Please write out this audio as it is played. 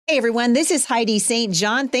Hey everyone, this is Heidi St.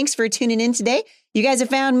 John. Thanks for tuning in today. You guys have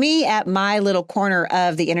found me at my little corner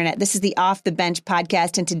of the internet. This is the Off the Bench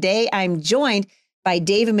podcast, and today I'm joined by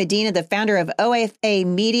David Medina, the founder of OFA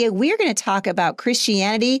Media. We are going to talk about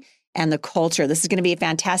Christianity and the culture. This is going to be a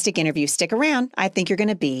fantastic interview. Stick around. I think you're going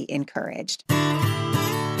to be encouraged.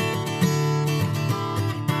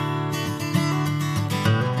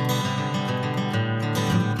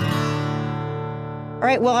 All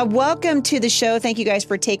right. Well, welcome to the show. Thank you guys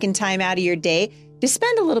for taking time out of your day to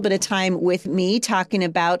spend a little bit of time with me talking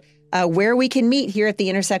about where we can meet here at the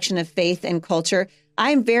intersection of faith and culture.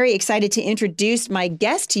 I'm very excited to introduce my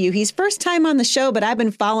guest to you. He's first time on the show, but I've been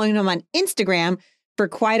following him on Instagram for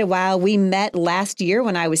quite a while. We met last year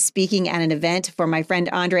when I was speaking at an event for my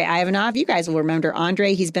friend Andrei Ivanov. You guys will remember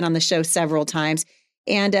Andrei. He's been on the show several times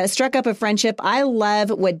and struck up a friendship. I love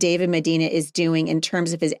what David Medina is doing in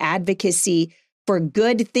terms of his advocacy for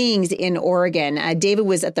good things in Oregon. David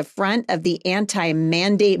was at the front of the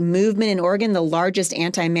anti-mandate movement in Oregon, the largest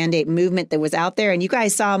anti-mandate movement that was out there. And you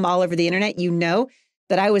guys saw him all over the internet. You know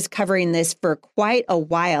that I was covering this for quite a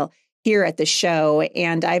while here at the show.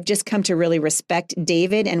 And I've just come to really respect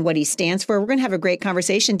David and what he stands for. We're going to have a great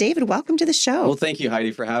conversation. David, welcome to the show. Well, thank you,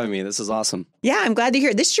 Heidi, for having me. This is awesome. Yeah, I'm glad to hear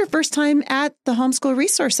it. This is your first time at the Homeschool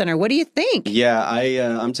Resource Center. What do you think? Yeah,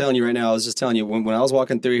 I'm telling you right now, I was just telling you, when I was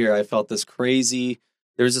walking through here, I felt there's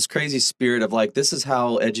this crazy spirit of like, this is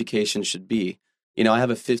how education should be. You know, I have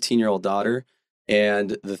a 15-year-old daughter,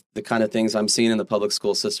 and the kind of things I'm seeing in the public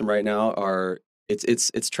school system right now are,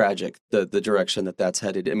 it's tragic, the direction that's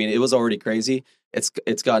headed. I mean, it was already crazy.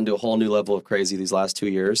 It's gotten to a whole new level of crazy these last 2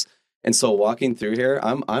 years. And so walking through here,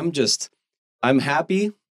 I'm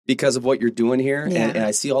happy because of what you're doing here. Yeah. And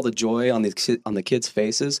I see all the joy on the kids'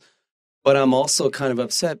 faces. But I'm also kind of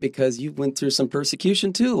upset because you went through some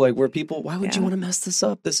persecution too, like where people, why would you want to mess this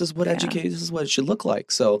up? This is what education, this is what it should look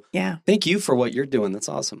like. So thank you for what you're doing. That's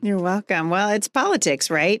awesome. You're welcome. Well, it's politics,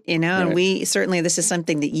 right? You know, and we certainly, this is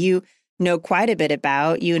something that you know quite a bit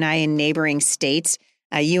about, you and I in neighboring states,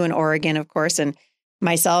 you in Oregon, of course, and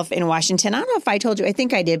myself in Washington. I don't know if I told you, I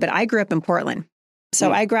think I did, but I grew up in Portland.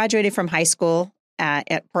 So I graduated from high school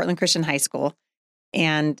at Portland Christian High School.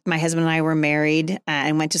 And my husband and I were married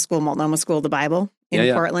and went to school, Multnomah School of the Bible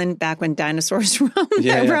in Portland, back when dinosaurs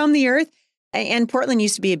roamed the earth. And Portland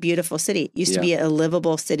used to be a beautiful city. It used to be a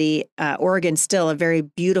livable city. Oregon still a very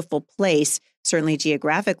beautiful place, certainly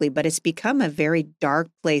geographically, but it's become a very dark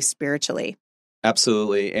place spiritually.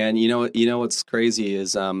 Absolutely. And you know what's crazy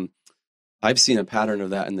is I've seen a pattern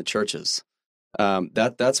of that in the churches.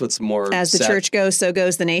 That's what's more as the church goes, so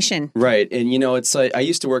goes the nation. Right. And, you know, it's like I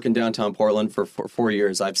used to work in downtown Portland for 4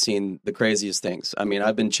 years. I've seen the craziest things. I mean,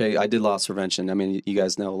 I did loss prevention. I mean, you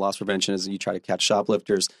guys know loss prevention is you try to catch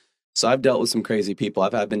shoplifters. So I've dealt with some crazy people.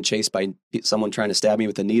 I've been chased by someone trying to stab me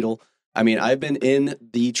with a needle. I mean, I've been in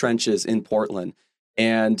the trenches in Portland,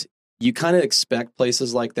 and you kind of expect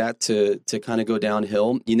places like that to kind of go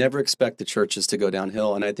downhill. You never expect the churches to go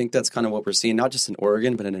downhill. And I think that's kind of what we're seeing, not just in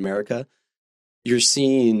Oregon, but in America. You're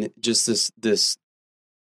seeing just this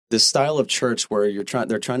style of church where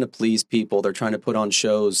they're trying to please people. They're trying to put on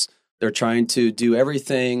shows. They're trying to do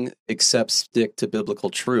everything except stick to biblical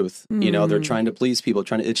truth. Mm. You know, they're trying to please people,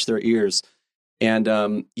 trying to itch their ears. And,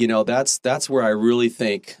 you know, that's where I really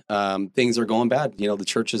think things are going bad. You know, the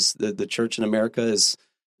church in America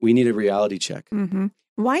we need a reality check. Mm-hmm.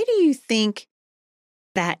 Why do you think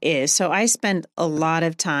that is? So I spend a lot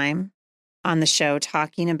of time on the show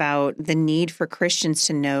talking about the need for Christians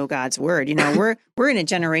to know God's word. You know, we're in a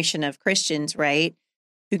generation of Christians, right,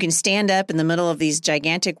 who can stand up in the middle of these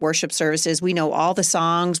gigantic worship services. We know all the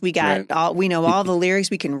songs, we know all the lyrics,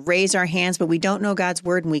 we can raise our hands, but we don't know God's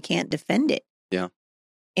word and we can't defend it. Yeah.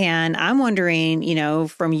 And I'm wondering, you know,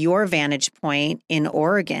 from your vantage point in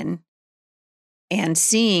Oregon and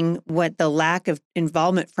seeing what the lack of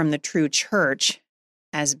involvement from the true church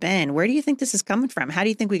has been, where do you think this is coming from? How do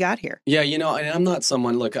you think we got here? Yeah, you know, and I'm not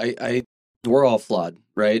someone, look, we're all flawed,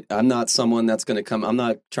 right? I'm not someone that's going to come, I'm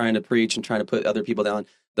not trying to preach and trying to put other people down.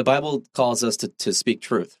 The Bible calls us to speak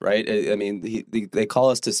truth, right? I mean, they call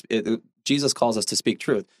us Jesus calls us to speak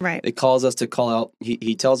truth. Right. It calls us to call out,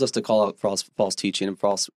 he tells us to call out false teaching and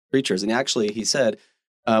false preachers. And actually, he said,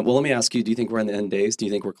 well, let me ask you, do you think we're in the end days? Do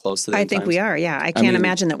you think we're close to the end times? I think we are, yeah. I can't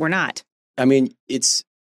imagine that we're not. I mean, it's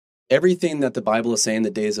everything that the Bible is saying,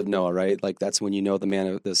 the days of Noah, right? Like that's when you know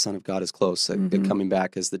the Son of God is close, coming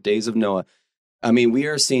back, as the days of Noah. I mean, we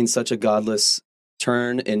are seeing such a godless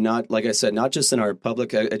turn, and not, like I said, not just in our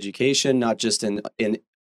public education, not just in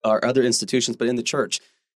our other institutions, but in the church.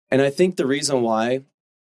 And I think the reason why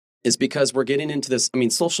is because we're getting into this, I mean,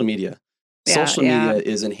 social media. Social media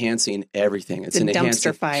is enhancing everything. It's a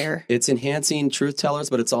dumpster fire. It's enhancing truth tellers,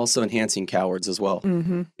 but it's also enhancing cowards as well.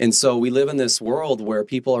 Mm-hmm. And so we live in this world where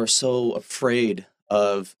people are so afraid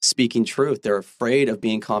of speaking truth. They're afraid of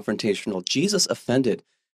being confrontational. Jesus offended.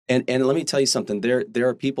 And let me tell you something. There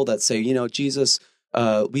are people that say, Jesus,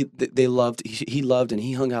 he loved and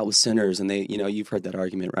he hung out with sinners, and you've heard that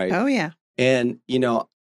argument, right? Oh yeah. And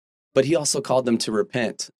but he also called them to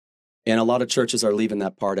repent. And a lot of churches are leaving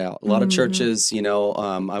that part out. A lot of churches, I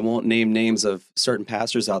won't name names of certain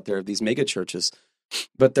pastors out there of these mega churches,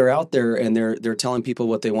 but they're out there and they're telling people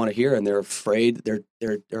what they want to hear, and they're afraid.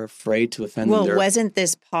 They're afraid to offend them. Well, wasn't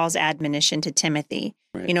this Paul's admonition to Timothy?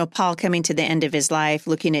 Right. Paul coming to the end of his life,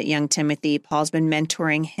 looking at young Timothy. Paul's been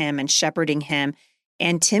mentoring him and shepherding him.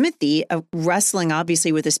 And Timothy, wrestling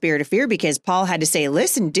obviously with a spirit of fear, because Paul had to say,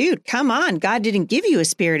 listen, dude, come on. God didn't give you a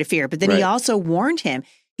spirit of fear. But then he also warned him.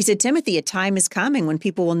 He said, Timothy, a time is coming when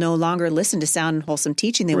people will no longer listen to sound and wholesome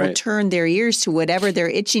teaching. They will turn their ears to whatever their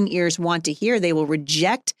itching ears want to hear. They will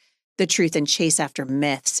reject the truth and chase after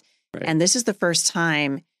myths. Right. And this is the first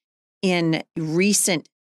time in recent,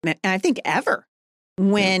 I think ever,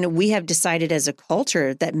 when we have decided as a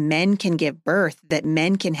culture that men can give birth, that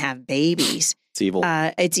men can have babies. It's evil.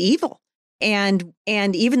 It's evil. And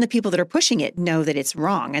even the people that are pushing it know that it's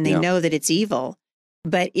wrong, and they know that it's evil.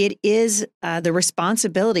 But it is the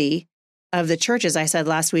responsibility of the church, as I said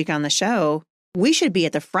last week on the show. We should be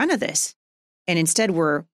at the front of this, and instead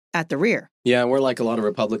we're at the rear. Yeah, we're like a lot of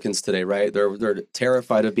Republicans today, right? They're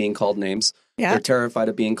terrified of being called names. Yeah. They're terrified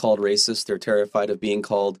of being called racist. They're terrified of being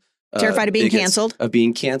called terrified of being canceled. Of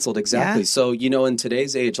being canceled, exactly. Yeah. So, in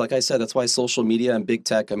today's age, like I said, that's why social media and big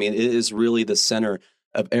tech, it is really the center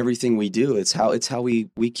of everything we do. It's how we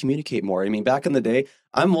communicate more. Back in the day,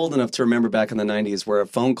 I'm old enough to remember back in the 90s where a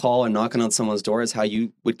phone call and knocking on someone's door is how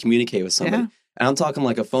you would communicate with somebody. Yeah. And I'm talking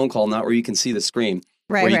like a phone call, not where you can see the screen,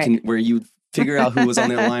 where you figure out who was on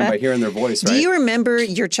the other line by hearing their voice. Right? Do you remember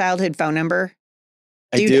your childhood phone number?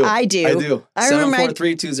 Dude, I do. I remember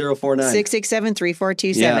 743-2049.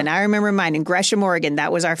 667-3427. Yeah. I remember mine in Gresham, Oregon.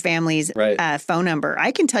 That was our family's phone number.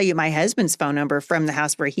 I can tell you my husband's phone number from the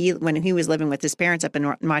house when he was living with his parents up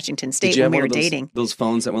in Washington State when we were dating. Those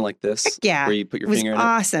phones that went like this? Heck yeah. Where you put your finger in it?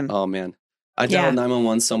 Awesome. Oh, man. I dialed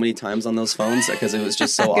 911 so many times on those phones because it was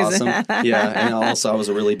just so awesome. Yeah. And also, I was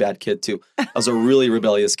a really bad kid, too. I was a really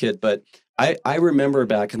rebellious kid. But I remember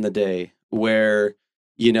back in the day where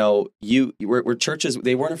where churches,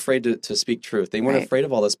 they weren't afraid to speak truth. They weren't afraid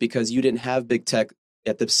of all this because you didn't have big tech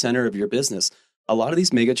at the center of your business. A lot of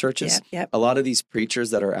these mega churches, a lot of these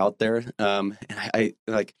preachers that are out there, and I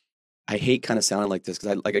hate kind of sounding like this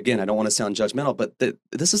because I don't want to sound judgmental, but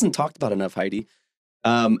this isn't talked about enough, Heidi.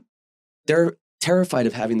 They're terrified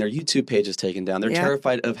of having their YouTube pages taken down. They're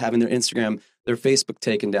terrified of having their Instagram, their Facebook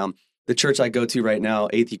taken down. The church I go to right now,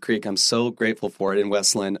 Athey Creek, I'm so grateful for it in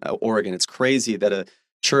Westland, Oregon. It's crazy that a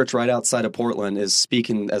church right outside of Portland is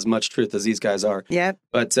speaking as much truth as these guys are. Yeah.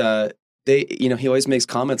 But he always makes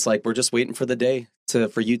comments like, we're just waiting for the day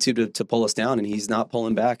for YouTube to pull us down, and he's not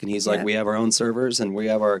pulling back. And he's like, we have our own servers and we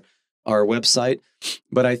have our website.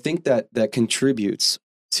 But I think that contributes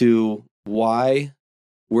to why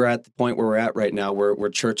we're at the point where we're at right now, where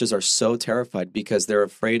churches are so terrified because they're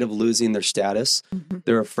afraid of losing their status. Mm-hmm.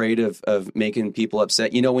 They're afraid of making people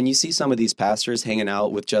upset. When you see some of these pastors hanging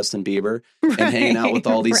out with Justin Bieber and hanging out with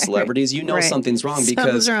all these celebrities, something's wrong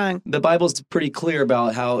because the Bible's pretty clear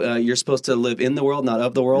about how you're supposed to live in the world, not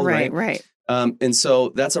of the world. Right. And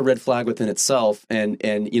so that's a red flag within itself. And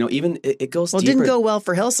even it goes deeper. Well, it didn't go well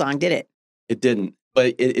for Hillsong, did it? It didn't.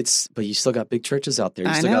 But but you still got big churches out there.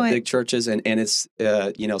 You still got big churches, and it's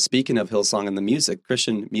speaking of Hillsong and the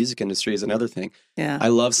Christian music industry is another thing. Yeah, I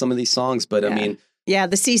love some of these songs, but the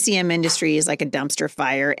CCM industry is like a dumpster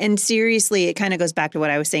fire. And seriously, it kind of goes back to what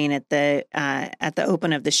I was saying at the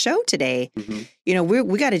open of the show today. Mm-hmm.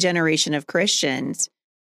 We got a generation of Christians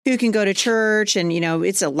who can go to church, and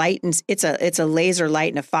it's a light and it's a laser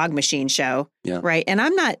light and a fog machine show, right? And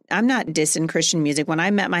I'm not dissing Christian music. When I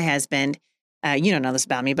met my husband. You don't know this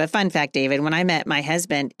about me, but fun fact, David, when I met my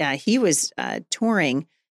husband, he was touring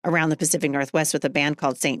around the Pacific Northwest with a band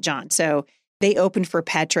called St. John. So they opened for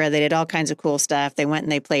Petra. They did all kinds of cool stuff. They went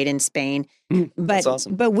and they played in Spain. That's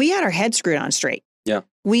awesome. But we had our heads screwed on straight. Yeah.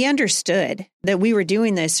 We understood that we were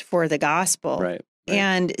doing this for the gospel. Right.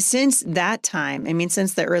 And since that time,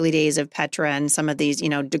 since the early days of Petra and some of these,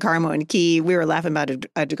 DeGarmo and Key, we were laughing about a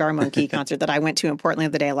DeGarmo and Key concert that I went to in Portland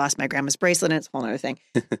the other day. I lost my grandma's bracelet, and it's a whole other thing.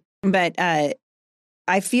 But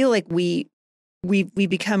I feel like we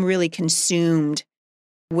become really consumed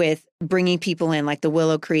with bringing people in, like the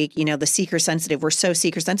Willow Creek, the seeker sensitive. We're so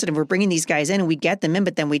seeker sensitive. We're bringing these guys in and we get them in,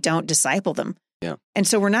 but then we don't disciple them. Yeah. And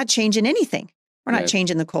so we're not changing anything. We're not Right.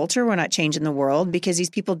 changing the culture. We're not changing the world because these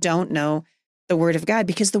people don't know the word of God,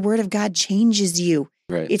 because the word of God changes you.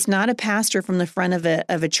 Right. It's not a pastor from the front of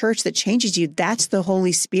a church that changes you. That's the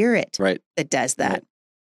Holy Spirit Right. that does that.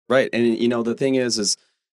 Right. And, the thing is,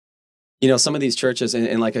 some of these churches,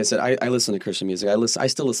 and like I said, I listen to Christian music. I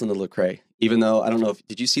still listen to Lecrae, even though I don't know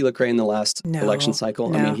did you see Lecrae in the last election cycle?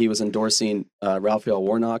 No. I mean, he was endorsing Raphael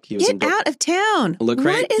Warnock. He was Get out of town. Lecrae,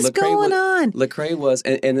 what is going on? Lecrae was,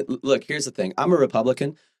 and look, here's the thing. I'm a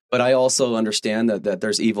Republican, but I also understand that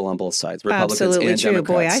there's evil on both sides, Republicans Absolutely and true.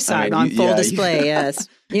 Democrats. Boy, I saw it on full display, yes.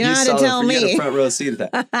 You know how to tell me. You had a front row seat of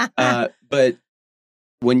that. But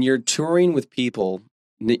when you're touring with people,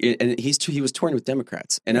 and he was touring with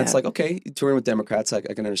Democrats, and that's like, okay, touring with Democrats, I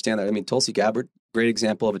can understand that. I mean, Tulsi Gabbard, great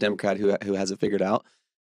example of a Democrat who has it figured out.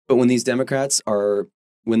 But when the Democrats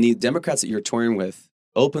that you're touring with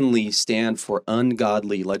openly stand for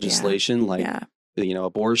ungodly legislation,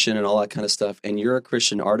 abortion and all that kind of stuff, and you're a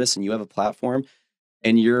Christian artist and you have a platform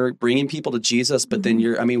and you're bringing people to Jesus, but then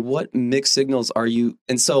what mixed signals are you?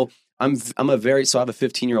 And so I have a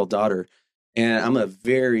 15-year-old daughter, and I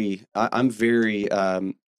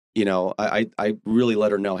really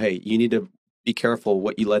let her know, hey, you need to be careful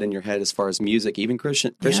what you let in your head as far as music, even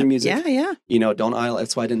Christian music. Yeah.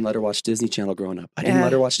 That's why I didn't let her watch Disney Channel growing up. I didn't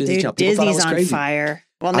let her watch Disney Channel. People Disney's thought I was crazy. On fire.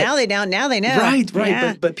 Well, now they don't. Now they know. Right.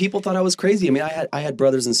 Yeah. But people thought I was crazy. I mean, I had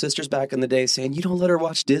brothers and sisters back in the day saying, "You don't let her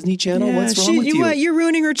watch Disney Channel. Yeah, what's wrong with you? You're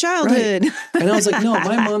ruining her childhood." Right. And I was like, "No,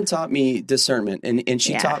 my mom taught me discernment, and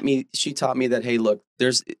she taught me that, hey,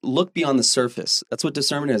 look beyond the surface. That's what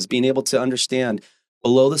discernment is: being able to understand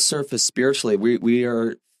below the surface spiritually. We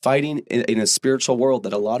are fighting in a spiritual world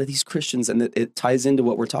that a lot of these Christians, and it ties into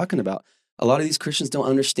what we're talking about. A lot of these Christians don't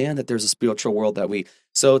understand that there's a spiritual world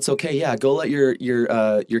so it's okay. Yeah. Go let your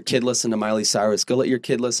kid listen to Miley Cyrus. Go let your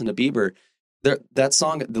kid listen to Bieber. That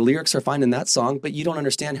song, the lyrics are fine in that song, but you don't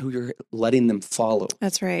understand who you're letting them follow.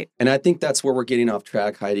 That's right. And I think that's where we're getting off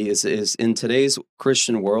track, Heidi, is in today's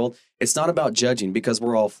Christian world, it's not about judging because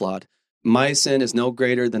we're all flawed. My sin is no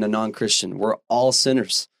greater than a non-Christian. We're all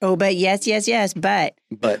sinners. Oh, but yes. But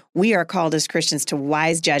we are called as Christians to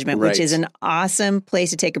wise judgment, which is an awesome place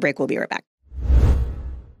to take a break. We'll be right back.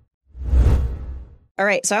 All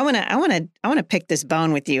right. So I want to pick this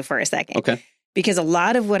bone with you for a second. Okay. Because a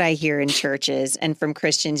lot of what I hear in churches and from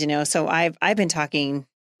Christians, so I've been talking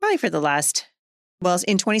probably for the last,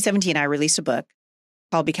 in 2017, I released a book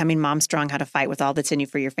called Becoming Mom Strong, How to Fight with All That's in You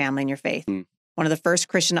for Your Family and Your Faith. One of the first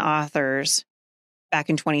Christian authors back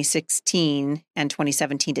in 2016 and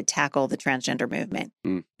 2017 to tackle the transgender movement.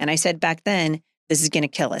 And I said back then, this is going to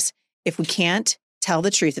kill us. If we can't tell the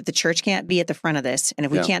truth, if the church can't be at the front of this, and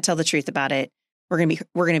if we can't tell the truth about it, we're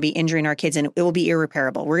going to be injuring our kids, and it will be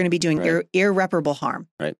irreparable. We're going to be doing irreparable harm.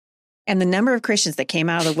 Right. And the number of Christians that came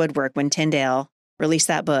out of the woodwork when Tyndale released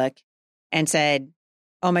that book and said,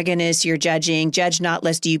 "Oh my goodness, you're judging. Judge not,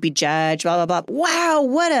 lest you be judged." Blah blah blah. Wow,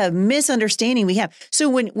 what a misunderstanding we have. So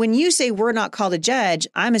when you say we're not called to judge,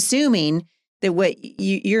 I'm assuming that what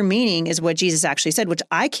you're meaning is what Jesus actually said, which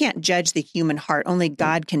I can't judge the human heart. Only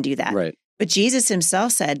God can do that. Right. But Jesus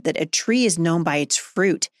himself said that a tree is known by its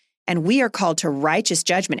fruit, and we are called to righteous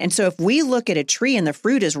judgment. And so if we look at a tree and the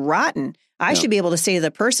fruit is rotten, I should be able to say to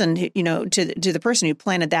the person, to the person who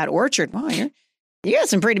planted that orchard, "Wow, you got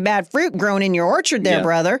some pretty bad fruit growing in your orchard there,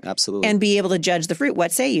 brother." Absolutely. And be able to judge the fruit.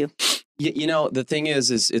 What say you? The thing is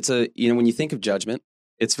it's when you think of judgment,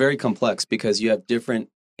 it's very complex because you have different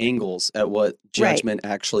angles at what judgment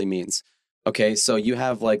actually means. Okay, so you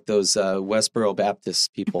have like those Westboro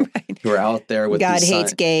Baptist people who are out there with God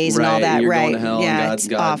hates gays and all that. And you're right? going to hell. Yeah, and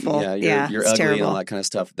it's awful. Yeah, you're ugly terrible. and all that kind of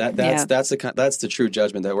stuff. That's the true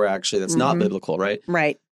judgment that's not biblical, right?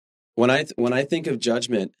 Right. When I think of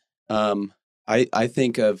judgment, I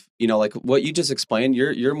think of like what you just explained.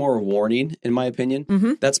 You're more warning, in my opinion.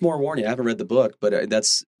 Mm-hmm. That's more warning. I haven't read the book, but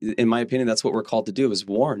that's in my opinion that's what we're called to do is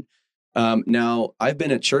warn. Now I've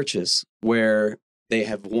been at churches where they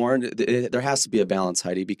have warned. There has to be a balance,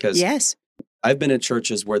 Heidi, because I've been at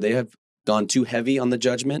churches where they have gone too heavy on the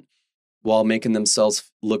judgment while making themselves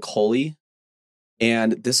look holy.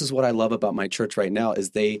 And this is what I love about my church right now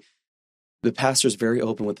is the pastor's very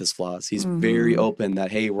open with his flaws. He's very open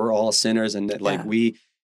that, hey, we're all sinners and that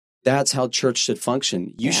that's how church should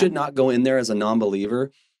function. You should not go in there as a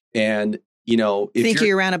non-believer and if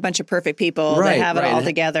you're around a bunch of perfect people that have it all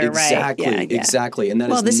together, exactly, right? Yeah, exactly. And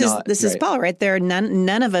that this is Paul right there.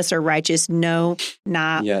 None of us are righteous. No,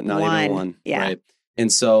 not even one. Yeah. Right.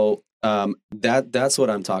 And so That's what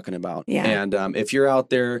I'm talking about. Yeah. And if you're out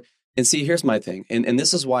there, and see, here's my thing, and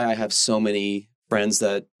this is why I have so many friends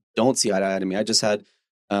that don't see eye to eye to me. I just had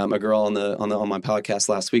a girl on my podcast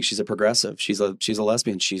last week. She's a progressive. She's a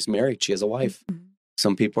lesbian. She's married. She has a wife. Mm-hmm.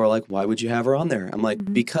 Some people are like, why would you have her on there? I'm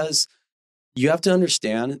like, because you have to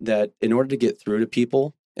understand that in order to get through to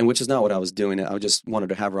people, and which is not what I was doing. I just wanted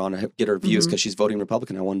to have her on and get her views because she's voting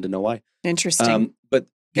Republican. I wanted to know why. Interesting. But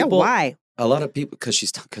people, why? A lot of people,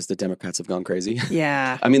 because the Democrats have gone crazy.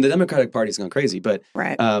 Yeah. I mean, the Democratic Party's gone crazy, but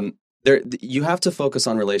right. You have to focus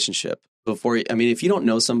on relationship before. If you don't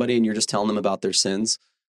know somebody and you're just telling them about their sins,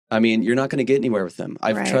 you're not going to get anywhere with them.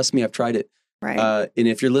 Trust me, I've tried it. Right. And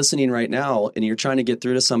if you're listening right now and you're trying to get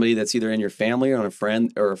through to somebody that's either in your family or a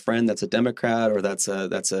friend that's a Democrat or that's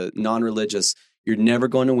a non-religious, you're never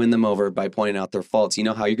going to win them over by pointing out their faults. You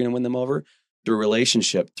know how you're going to win them over? Through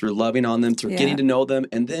relationship, through loving on them, through getting to know them.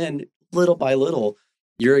 And then little by little,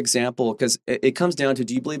 your example, because it comes down to,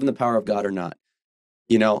 do you believe in the power of God or not?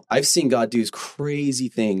 I've seen God do crazy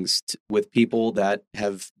things with people that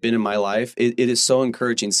have been in my life. It is so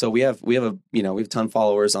encouraging. So we have a ton of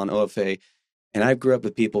followers on OFA. And I grew up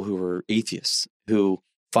with people who were atheists who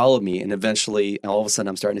followed me. And eventually, all of a sudden,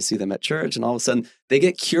 I'm starting to see them at church. And all of a sudden, they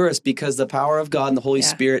get curious because the power of God and the Holy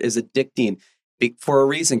Spirit is addicting for a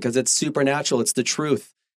reason, because it's supernatural. It's the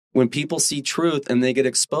truth. When people see truth and they get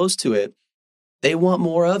exposed to it, they want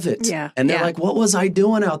more of it. Yeah. And they're like, what was I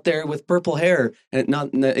doing out there with purple hair? And not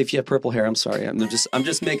if you have purple hair, I'm sorry. I'm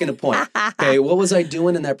just making a point. Okay. What was I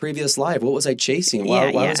doing in that previous life? What was I chasing?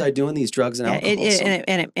 Why was I doing these drugs and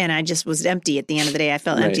alcohol? And I just was empty at the end of the day. I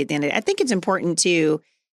felt empty at the end of the day. I think it's important to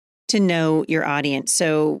know your audience.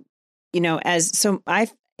 So,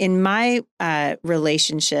 in my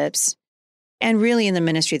relationships and really in the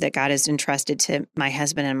ministry that God has entrusted to my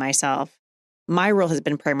husband and myself, my role has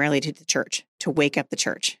been primarily to the church, to wake up the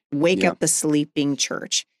church, wake up the sleeping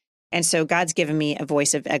church. And so God's given me a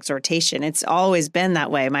voice of exhortation. It's always been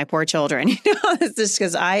that way, my poor children. It's just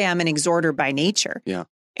because I am an exhorter by nature. Yeah.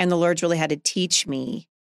 And the Lord's really had to teach me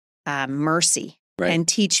mercy and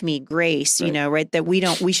teach me grace,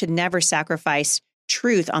 that we should never sacrifice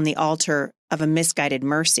truth on the altar of a misguided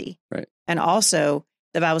mercy. Right. And also,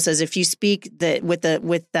 the Bible says if you speak with the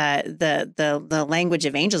language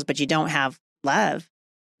of angels, but you don't have love,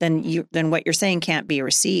 then what you're saying can't be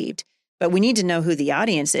received. But we need to know who the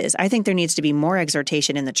audience is. I think there needs to be more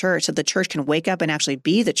exhortation in the church so the church can wake up and actually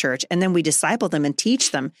be the church. And then we disciple them and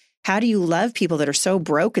teach them, how do you love people that are so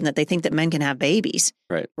broken that they think that men can have babies?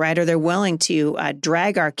 Right. Or they're willing to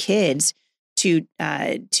drag our kids to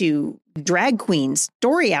drag queens,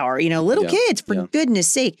 story hour, little kids, for goodness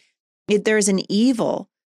sake. There's an evil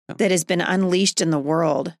that has been unleashed in the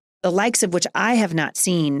world, the likes of which I have not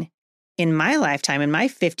seen in my lifetime, in my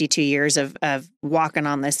 52 years of walking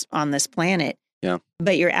on this planet. Yeah.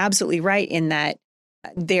 But you're absolutely right in that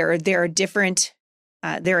there are different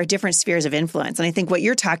spheres of influence. And I think what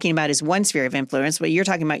you're talking about is one sphere of influence. What you're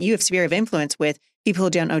talking about, you have sphere of influence with people who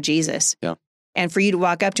don't know Jesus. Yeah. And for you to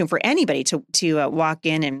walk up to him, for anybody to walk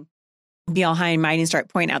in and be all high and mighty and start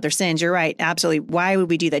pointing out their sins. You're right. Absolutely. Why would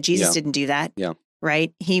we do that? Jesus didn't do that. Yeah.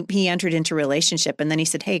 Right. He entered into relationship and then he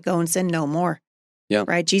said, hey, go and sin no more. Yeah.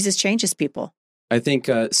 Right. Jesus changes people. I think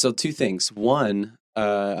so. Two things. One,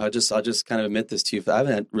 I'll just kind of admit this to you. I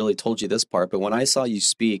haven't really told you this part, but when I saw you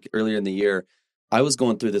speak earlier in the year, I was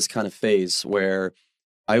going through this kind of phase where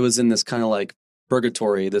I was in this kind of like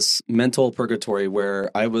purgatory, this mental purgatory where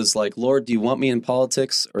I was like, Lord, do you want me in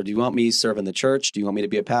politics or do you want me serving the church? Do you want me to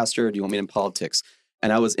be a pastor? Or do you want me in politics?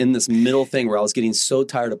 And I was in this middle thing where I was getting so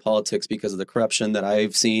tired of politics because of the corruption that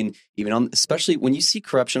I've seen, especially when you see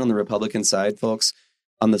corruption on the Republican side, folks,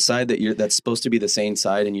 on the side that's supposed to be the sane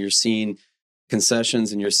side, and you're seeing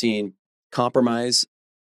concessions and you're seeing compromise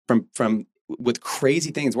from with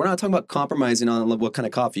crazy things. We're not talking about compromising on what kind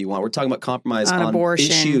of coffee you want. We're talking about compromise on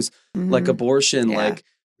abortion. Issues like abortion, like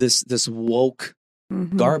this woke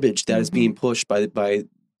garbage that is being pushed by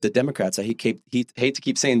the Democrats. I hate to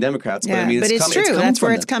keep saying Democrats, but I mean, it's true. That's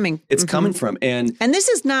where it's coming. It's coming from. And these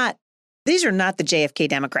are not the JFK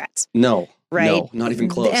Democrats. No. Right. No, not even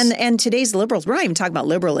close. And today's liberals, we're not even talking about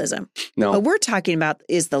liberalism. No. What we're talking about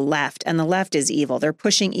is the left, and the left is evil. They're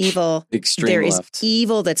pushing evil. Extreme left. There is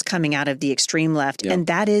evil that's coming out of the extreme left, and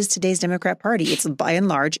that is today's Democrat Party. It's by and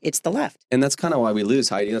large, it's the left. And that's kind of why we lose,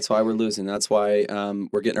 Heidi. That's why we're losing. That's why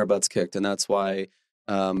we're getting our butts kicked, and that's why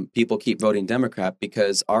people keep voting Democrat,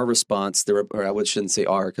 because our response, or I shouldn't say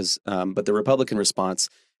our, but the Republican response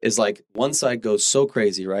is like one side goes so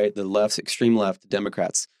crazy, right? The left, extreme left,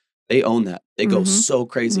 Democrats. They own that. They go so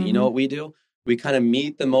crazy. You know what we do? we kind of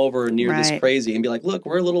meet them over near this crazy and be like, look,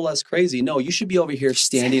 we're a little less crazy. No, you should be over here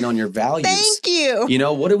standing on your values. Thank you. You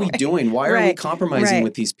know, what are we doing? Why are we compromising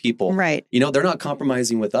with these people? Right. You know, they're not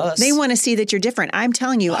compromising with us. They want to see that you're different. I'm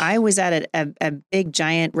telling you, I was at a big,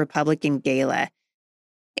 giant Republican gala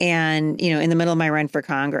and, you know, in the middle of my run for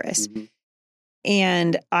Congress. Mm-hmm.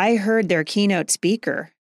 And I heard their keynote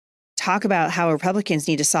speaker talk about how Republicans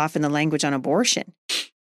need to soften the language on abortion.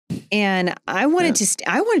 And I wanted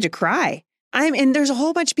to cry. And there's a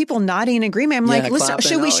whole bunch of people nodding in agreement. I'm like, listen,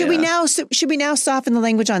 should we now soften the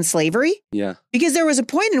language on slavery? Yeah. Because there was a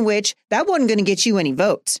point in which that wasn't going to get you any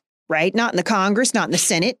votes, right? Not in the Congress, not in the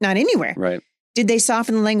Senate, not anywhere. Right. Did they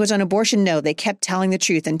soften the language on abortion? No, they kept telling the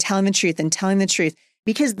truth and telling the truth and telling the truth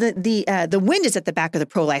because the wind is at the back of the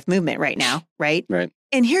pro-life movement right now, right? Right.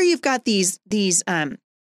 And here you've got these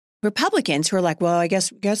Republicans who are like, well, I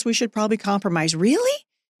guess we should probably compromise. Really?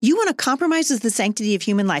 You want to compromise with the sanctity of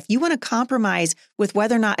human life. You want to compromise with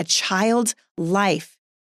whether or not a child's life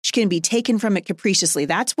can be taken from it capriciously.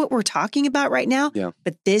 That's what we're talking about right now. Yeah.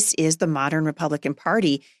 But this is the modern Republican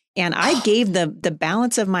Party. And I gave the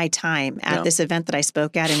balance of my time at this event that I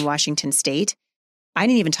spoke at in Washington State. I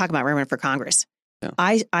didn't even talk about running for Congress. Yeah.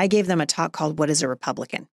 I gave them a talk called What is a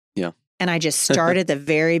Republican? Yeah. And I just started at the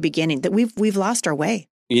very beginning that we've lost our way.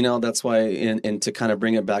 You know, that's why, and to kind of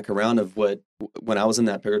bring it back around of when I was in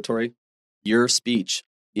that purgatory, your speech,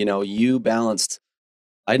 you know, you balanced,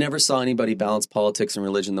 I never saw anybody balance politics and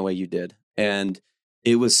religion the way you did. And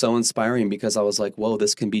it was so inspiring because I was like, whoa,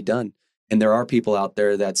 this can be done. And there are people out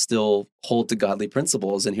there that still hold to godly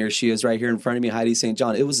principles. And here she is right here in front of me, Heidi St.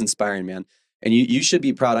 John. It was inspiring, man. And you should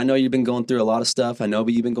be proud. I know you've been going through a lot of stuff. I know,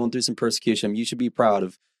 but you've been going through some persecution. You should be proud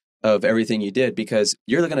of everything you did because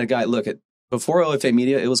you're the kind of guy, look at, before OFA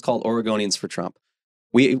Media, it was called Oregonians for Trump.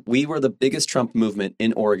 We were the biggest Trump movement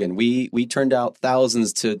in Oregon. We turned out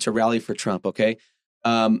thousands to rally for Trump. Okay,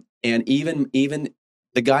 and even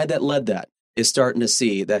the guy that led that is starting to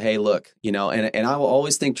see that. Hey, look, you know, and I will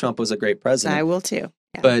always think Trump was a great president. I will too.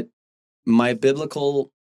 Yeah. But my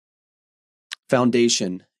biblical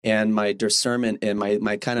foundation and my discernment and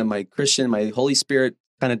my kind of my Christian, my Holy Spirit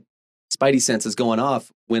kind of spidey sense is going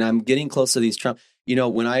off when I'm getting close to these Trump. You know,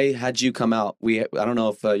 when I had you come out, I don't know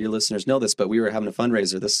if your listeners know this, but we were having a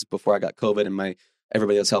fundraiser. This is before I got COVID and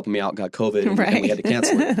everybody that's helping me out got COVID and we had to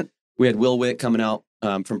cancel it. We had Will Witt coming out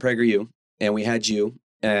from PragerU and we had you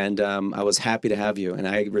and I was happy to have you. And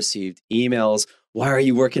I received emails. Why are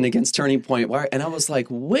you working against Turning Point? And I was like,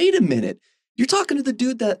 wait a minute. You're talking to the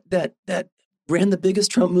dude that ran the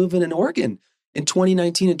biggest Trump movement in Oregon in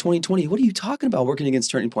 2019 and 2020. What are you talking about working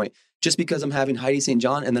against Turning Point? Just because I'm having Heidi St.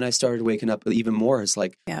 John. And then I started waking up even more. It's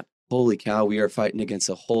like, holy cow, we are fighting against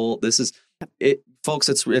this is it, folks.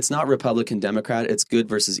 It's not Republican, Democrat. It's good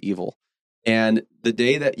versus evil. And the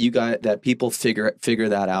day that people figure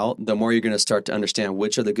that out, the more you're going to start to understand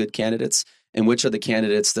which are the good candidates and which are the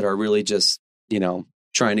candidates that are really just, you know,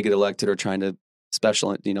 trying to get elected or trying to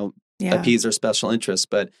appease their special interests.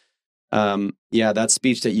 But that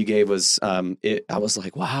speech that you gave was, I was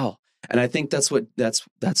like, wow. And I think that's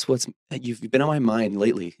what's you've been on my mind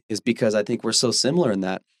lately is because I think we're so similar in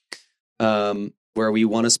that, where we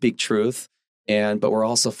want to speak truth but we're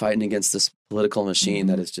also fighting against this political machine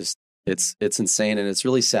that is just, it's insane. And it's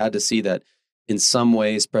really sad to see that in some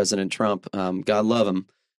ways, President Trump, God love him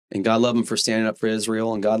and God love him for standing up for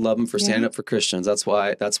Israel and God love him for standing up for Christians. That's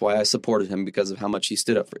why I supported him because of how much he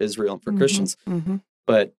stood up for Israel and for Christians. Mm-hmm.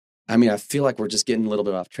 But I mean, I feel like we're just getting a little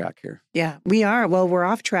bit off track here. Yeah, we are. Well, we're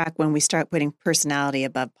off track when we start putting personality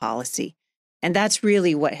above policy. And that's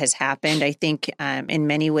really what has happened. I think in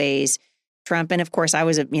many ways, Trump, and of course, I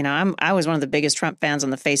was one of the biggest Trump fans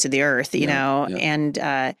on the face of the earth, you know,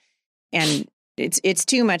 and it's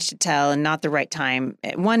too much to tell and not the right time.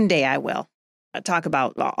 One day I will talk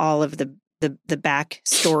about all of the back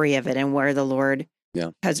story of it and where the Lord,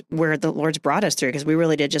 where the Lord's brought us through, because we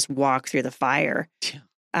really did just walk through the fire. Yeah.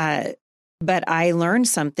 But I learned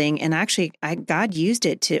something, and actually, God used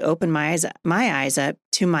it to open my eyes up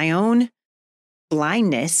to my own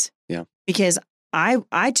blindness. Yeah, because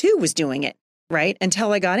I too was doing it right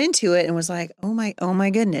until I got into it and was like, oh my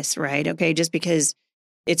goodness, right? Okay, just because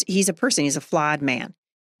he's a person, he's a flawed man,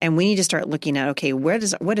 and we need to start looking at what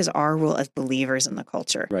is our role as believers in the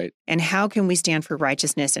culture, right? And how can we stand for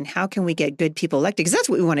righteousness, and how can we get good people elected? Because that's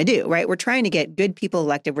what we want to do, right? We're trying to get good people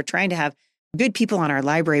elected. We're trying to have good people on our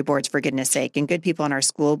library boards, for goodness sake, and good people on our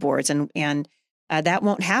school boards. And that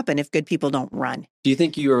won't happen if good people don't run. Do you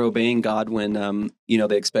think you were obeying God when,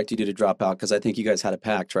 they expected you to drop out? Because I think you guys had a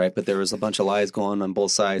pact, right? But there was a bunch of lies going on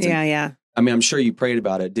both sides. Yeah. I mean, I'm sure you prayed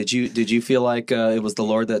about it. Did you feel like it was the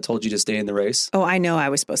Lord that told you to stay in the race? Oh, I know I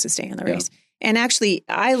was supposed to stay in the race. And actually,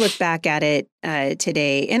 I look back at it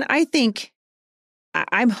today, and I think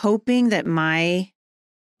I'm hoping that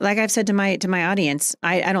like I've said to my audience,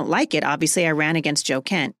 I don't like it. Obviously, I ran against Joe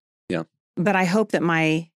Kent. Yeah. But I hope that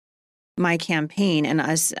my campaign and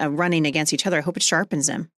us running against each other, I hope it sharpens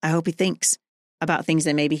him. I hope he thinks about things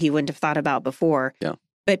that maybe he wouldn't have thought about before. Yeah.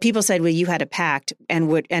 But people said, well, you had a pact, and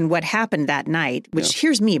what happened that night, which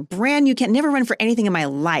here's me, brand new, never run for anything in my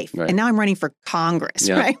life. Right. And now I'm running for Congress,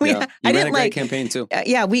 Yeah. right? Yeah. I You ran didn't a great campaign too.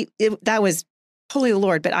 That was totally the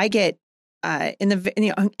Lord. But I get and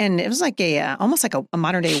it was like almost like a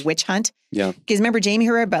modern day witch hunt. Yeah. Because remember, Jamie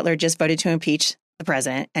Herrera Butler just voted to impeach the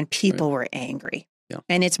president, and people were angry. Yeah.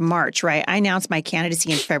 And it's March, right? I announced my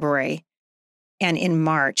candidacy in February, and in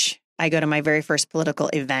March, I go to my very first political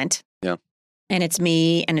event. Yeah. And it's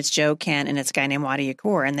me, and it's Joe Kent, and it's a guy named Wadi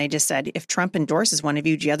Yakor. And they just said, if Trump endorses one of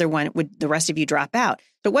you, would the rest of you drop out?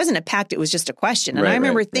 So it wasn't a pact; it was just a question. And I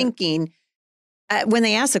remember thinking, when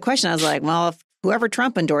they asked the question, I was like, well, if whoever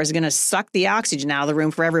Trump endorses is going to suck the oxygen out of the room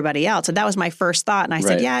for everybody else. And that was my first thought. And I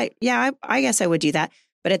said, I guess I would do that.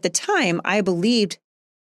 But at the time, I believed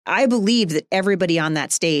that everybody on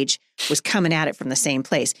that stage was coming at it from the same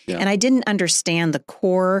place. Yeah. And I didn't understand the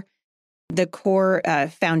core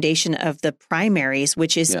foundation of the primaries,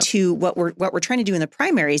 which is to what we're trying to do in the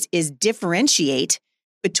primaries is differentiate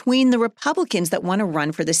between the Republicans that want to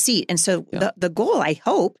run for the seat. And so the goal, I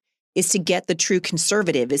hope, is to get the true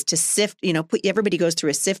conservative, is to sift, everybody goes through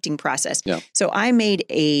a sifting process. Yeah. So I made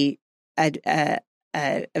a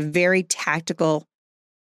very tactically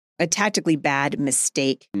bad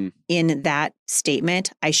mistake in that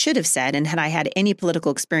statement. I should have said, and had I had any political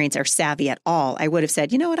experience or savvy at all, I would have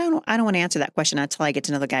said, you know what, I don't want to answer that question until I get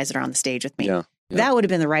to know the guys that are on the stage with me. Yeah. Yeah. That would have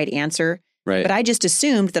been the right answer. Right. But I just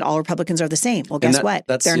assumed that all Republicans are the same. Well, guess what?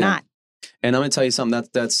 They're not. And I'm going to tell you something,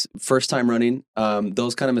 that's first time running.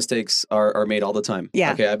 Those kind of mistakes are made all the time.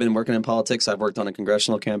 Yeah. Okay. I've been working in politics. I've worked on a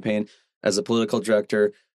congressional campaign as a political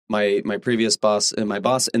director. My previous boss and my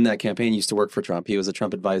boss in that campaign used to work for Trump. He was a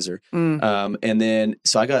Trump advisor. And then,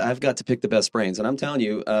 so I've got to pick the best brains. And I'm telling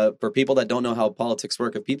you, for people that don't know how politics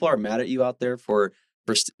work, if people are mad at you out there for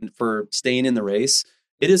staying in the race,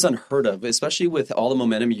 it is unheard of, especially with all the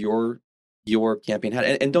momentum your campaign had.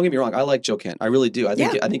 And don't get me wrong, I like Joe Kent. I really do. I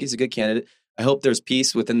think he's a good candidate. I hope there's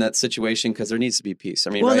peace within that situation, because there needs to be peace. I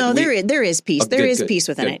mean, well, no, there is peace. There is peace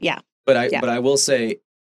within it. Yeah. But I will say,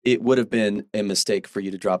 it would have been a mistake for you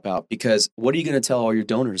to drop out, because what are you going to tell all your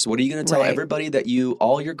donors? What are you going to tell everybody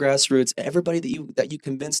all your grassroots, everybody that you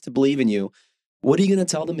convinced to believe in you? What are you going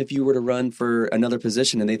to tell them if you were to run for another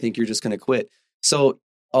position and they think you're just going to quit? So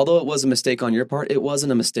although it was a mistake on your part, it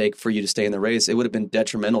wasn't a mistake for you to stay in the race. It would have been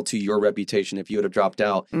detrimental to your reputation if you would have dropped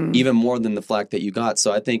out, even more than the flack that you got.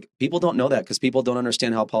 So I think people don't know that, because people don't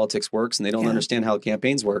understand how politics works, and they don't understand how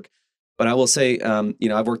campaigns work. But I will say,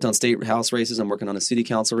 I've worked on state house races. I'm working on a city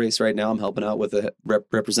council race right now. I'm helping out with a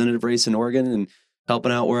representative race in Oregon and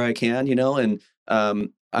helping out where I can, and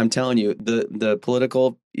I'm telling you, the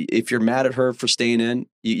political, if you're mad at her for staying in,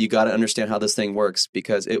 you got to understand how this thing works,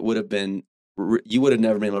 because you would have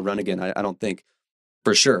never been able to run again. I don't think,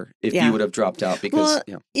 for sure, if you would have dropped out, because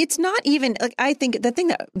it's not even like, I think the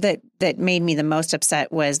thing that made me the most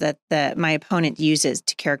upset was that my opponent uses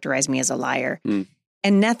to characterize me as a liar.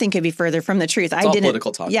 And nothing could be further from the truth. It's all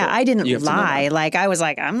political talk. Yeah, I didn't lie. Like, I was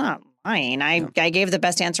like, I'm not lying. I gave the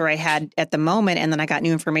best answer I had at the moment, and then I got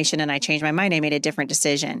new information and I changed my mind. I made a different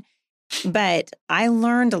decision. But I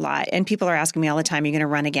learned a lot. And people are asking me all the time, "You're going to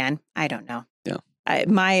run again?" I don't know. Yeah.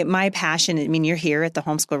 My passion. I mean, you're here at the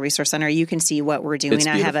Homeschool Resource Center. You can see what we're doing. It's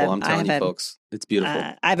beautiful. I'm telling you, folks, it's beautiful.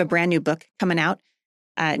 I have a brand new book coming out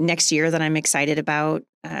next year that I'm excited about.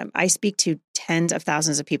 I speak to tens of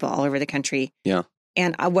thousands of people all over the country. Yeah.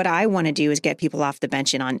 And what I want to do is get people off the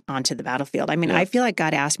bench and onto the battlefield. I mean, I feel like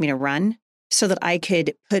God asked me to run so that I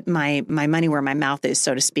could put my money where my mouth is,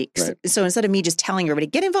 so to speak. Right. So instead of me just telling everybody,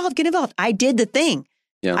 get involved, I did the thing.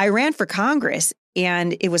 Yeah. I ran for Congress,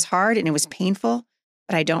 and it was hard and it was painful,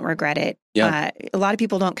 but I don't regret it. Yeah. A lot of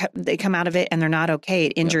people they come out of it and they're not okay.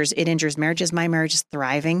 It injures marriages. My marriage is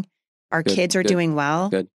thriving. Our kids are doing well.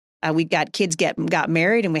 Good. We got kids got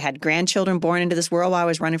married, and we had grandchildren born into this world while I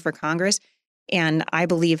was running for Congress. And I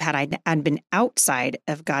believe had I been outside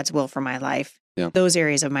of God's will for my life, those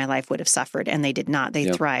areas of my life would have suffered, and they did not. They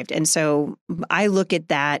thrived. And so I look at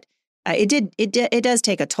that. It does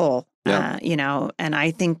take a toll, and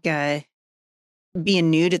I think being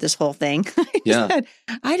new to this whole thing,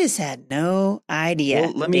 I just had no idea.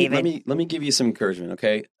 Well, let me give you some encouragement.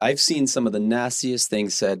 Okay. I've seen some of the nastiest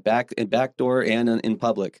things said backdoor and in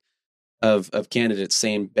public of candidates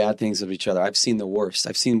saying bad things of each other. I've seen the worst.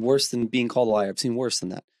 I've seen worse than being called a liar. I've seen worse than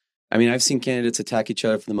that. I mean, I've seen candidates attack each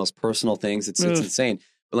other for the most personal things. It's insane.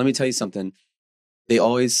 But let me tell you something. They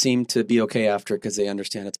always seem to be okay after because they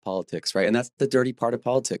understand it's politics, right? And that's the dirty part of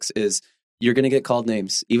politics is you're going to get called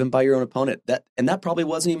names, even by your own opponent. That probably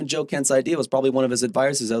wasn't even Joe Kent's idea. It was probably one of his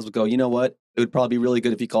advisors that would go, you know what? It would probably be really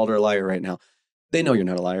good if you called her a liar right now. They know you're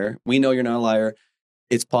not a liar. We know you're not a liar.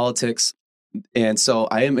 It's politics. And so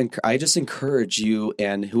I just encourage you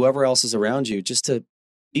and whoever else is around you just to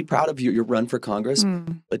be proud of your run for Congress.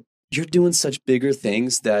 But you're doing such bigger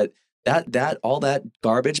things that all that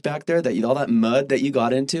garbage back there, all that mud that you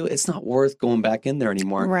got into, it's not worth going back in there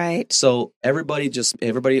anymore. Right. So everybody,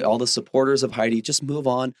 all the supporters of Heidi, just move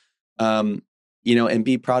on, and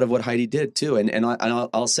be proud of what Heidi did too. And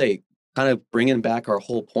I'll say, kind of bringing back our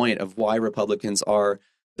whole point of why Republicans are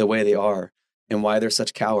the way they are and why they're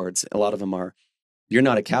such cowards. A lot of them are. You're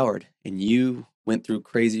not a coward, and you went through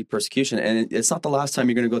crazy persecution, and it's not the last time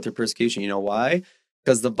you're going to go through persecution. You know why?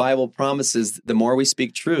 Because the Bible promises the more we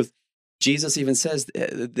speak truth, Jesus even says,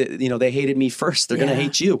 they hated me first. They're going to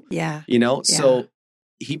hate you. Yeah. So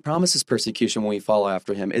he promises persecution when we follow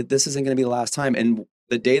after him. This isn't going to be the last time. And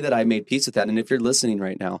the day that I made peace with that, and if you're listening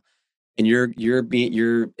right now, and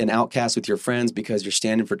you're an outcast with your friends because you're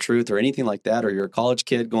standing for truth or anything like that, or you're a college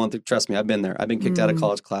kid going through, trust me, I've been there. I've been kicked out of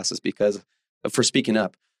college classes for speaking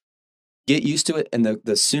up. Get used to it. And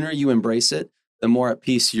the sooner you embrace it, the more at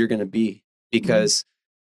peace you're going to be, because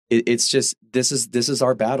it's just, this is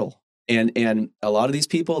our battle. And a lot of these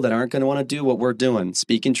people that aren't going to want to do what we're doing,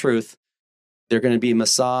 speaking truth, they're going to be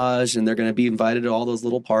massaged and they're going to be invited to all those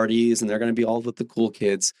little parties and they're going to be all with the cool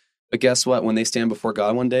kids. But guess what? When they stand before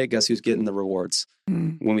God one day, guess who's getting the rewards?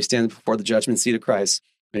 When we stand before the judgment seat of Christ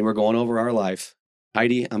and we're going over our life,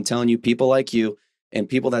 Heidi, I'm telling you, people like you and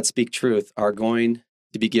people that speak truth are going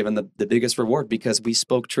to be given the biggest reward because we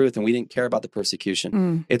spoke truth and we didn't care about the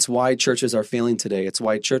persecution. It's why churches are failing today. It's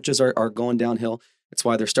why churches are going downhill. It's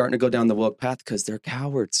why they're starting to go down the woke path because they're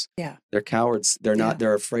cowards. Yeah. They're cowards. They're not,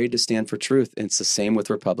 they're afraid to stand for truth. And it's the same with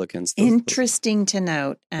Republicans. Interesting to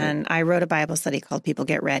note. And I wrote a Bible study called People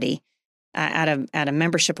Get Ready at a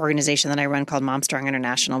membership organization that I run called Mom Strong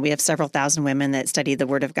International. We have several thousand women that study the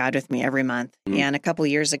Word of God with me every month. And a couple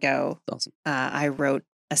of years ago, I wrote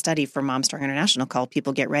a study for Mom Strong International called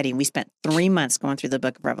People Get Ready. And we spent 3 months going through the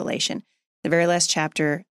book of Revelation. The very last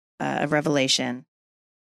chapter of Revelation,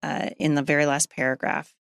 in the very last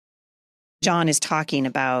paragraph, John is talking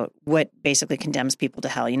about what basically condemns people to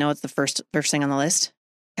hell. You know, it's the first thing on the list?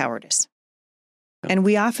 Cowardice. And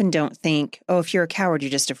we often don't think, oh, if you're a coward, you're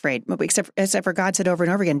just afraid. Except for God said over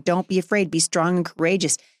and over again, don't be afraid, be strong and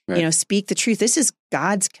courageous. Right. Speak the truth. This is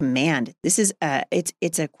God's command. This is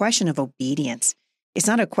it's a question of obedience. It's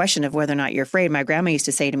not a question of whether or not you're afraid. My grandma used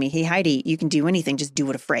to say to me, hey, Heidi, you can do anything. Just do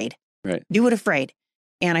it afraid. Right. Do it afraid.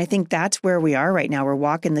 And I think that's where we are right now. We're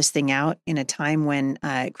walking this thing out in a time when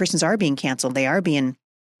Christians are being canceled. They are being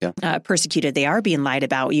persecuted. They are being lied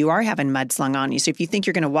about. You are having mud slung on you. So if you think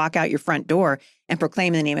you're going to walk out your front door and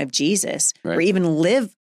proclaim in the name of Jesus, or even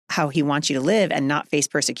live how he wants you to live and not face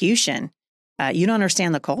persecution, you don't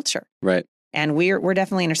understand the culture. Right. And we're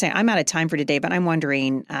definitely understanding. I'm out of time for today, but I'm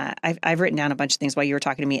wondering, I've written down a bunch of things while you were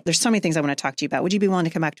talking to me. There's so many things I want to talk to you about. Would you be willing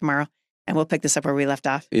to come back tomorrow? And we'll pick this up where we left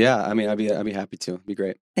off. Yeah, I mean, I'd be happy to. It'd be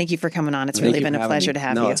great. Thank you for coming on. It's really been a pleasure to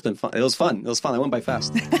have you. No, it's been fun. It was fun. I went by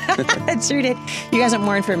fast. It sure did. You guys want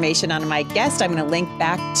more information on my guest, I'm going to link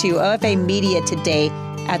back to OFA Media today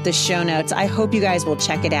at the show notes. I hope you guys will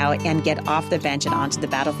check it out and get off the bench and onto the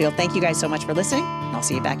battlefield. Thank you guys so much for listening. I'll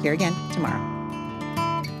see you back here again tomorrow.